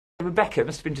Rebecca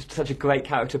must have been just such a great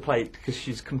character to play because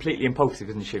she's completely impulsive,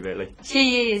 isn't she, really?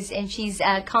 She is, and she's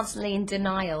constantly in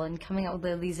denial and coming up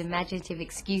with all these imaginative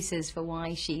excuses for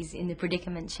why she's in the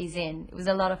predicament she's in. It was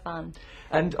a lot of fun.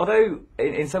 And although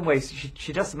in some ways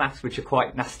she does some acts which are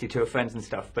quite nasty to her friends and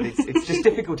stuff, but it's just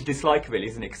difficult to dislike her, really,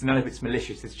 isn't it? Because none of it's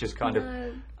malicious, it's just kind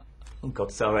of... Oh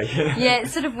God, sorry. Yeah,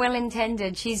 it's sort of well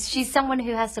intended. She's someone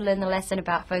who has to learn the lesson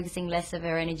about focusing less of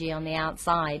her energy on the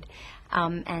outside,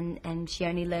 and she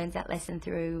only learns that lesson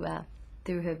through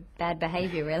her bad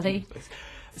behaviour, really.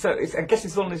 So I guess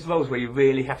it's one of those roles where you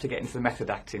really have to get into the method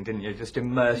acting, didn't you? Just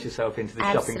immerse yourself into the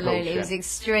shopping culture. Absolutely, it was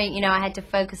extreme. You know, I had to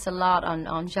focus a lot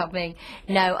on shopping.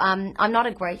 No, I'm not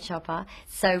a great shopper,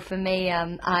 so for me,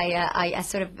 I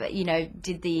sort of, you know,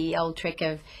 did the old trick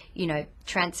of, you know,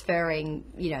 transferring,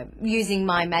 you know, using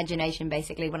my imagination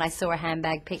basically when I saw a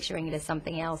handbag, picturing it as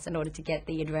something else in order to get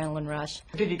the adrenaline rush.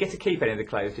 Did you get to keep any of the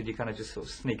clothes? Did you kind of just sort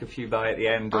of sneak a few by at the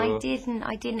end? Or? I didn't.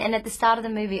 And at the start of the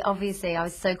movie, obviously, I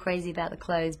was so crazy about the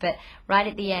clothes, but right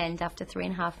at the end, after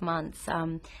 3.5 months,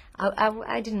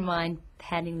 I didn't mind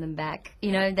handing them back.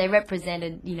 You know, they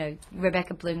represented, you know,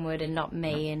 Rebecca Bloomwood and not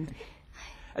me,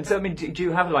 And so, I mean, do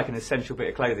you have like an essential bit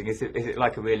of clothing? Is it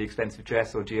like a really expensive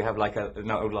dress, or do you have like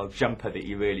an old jumper that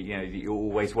you really, you know, that you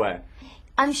always wear?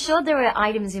 I'm sure there are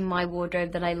items in my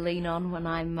wardrobe that I lean on when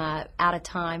I'm out of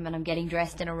time and I'm getting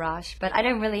dressed in a rush, but I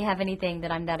don't really have anything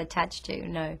that I'm that attached to,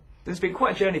 no. There's been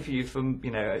quite a journey for you from,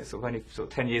 you know, sort of only sort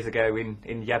of 10 years ago in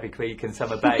Yabby Creek and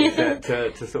Summer Bay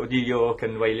to sort of New York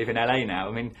and where you live in LA now.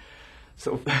 I mean,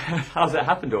 sort of, how's that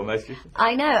happened almost?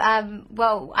 I know.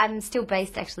 Well, I'm still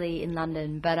based actually in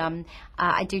London, but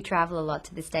I do travel a lot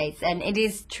to the States, and it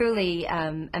is truly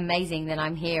amazing that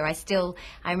I'm here.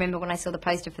 I remember when I saw the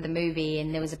poster for the movie,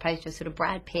 and there was a poster of sort of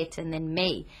Brad Pitt and then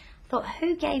me. I thought,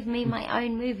 who gave me my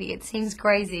own movie? It seems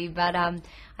crazy, but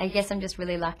I guess I'm just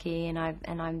really lucky, and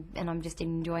I'm just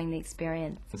enjoying the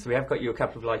experience. So we have got you a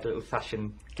couple of like little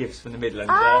fashion gifts from the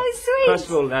Midlands. Oh, sweet! First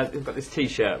of all, we've got this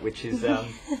T-shirt, which is.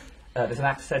 There's an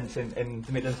accent in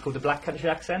the Midlands called the Black Country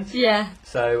accent. Yeah.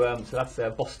 So that's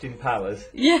Boston Powers.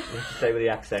 Yeah. You have to stay with the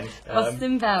accent.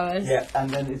 Boston Powers. Yeah, and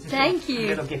then it's Thank a you.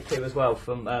 little gift here as well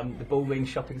from the Bullring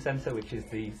Shopping Centre, which is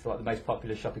the most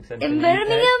popular shopping centre In the UK.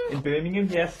 Birmingham? In Birmingham,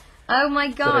 yes. Oh my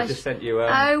So I gosh. just sent you. Oh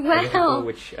a wow. gift,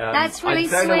 which That's really I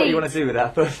don't know what you sweet. want to do with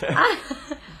that,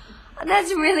 but.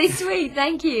 That's really sweet.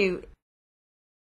 Thank you.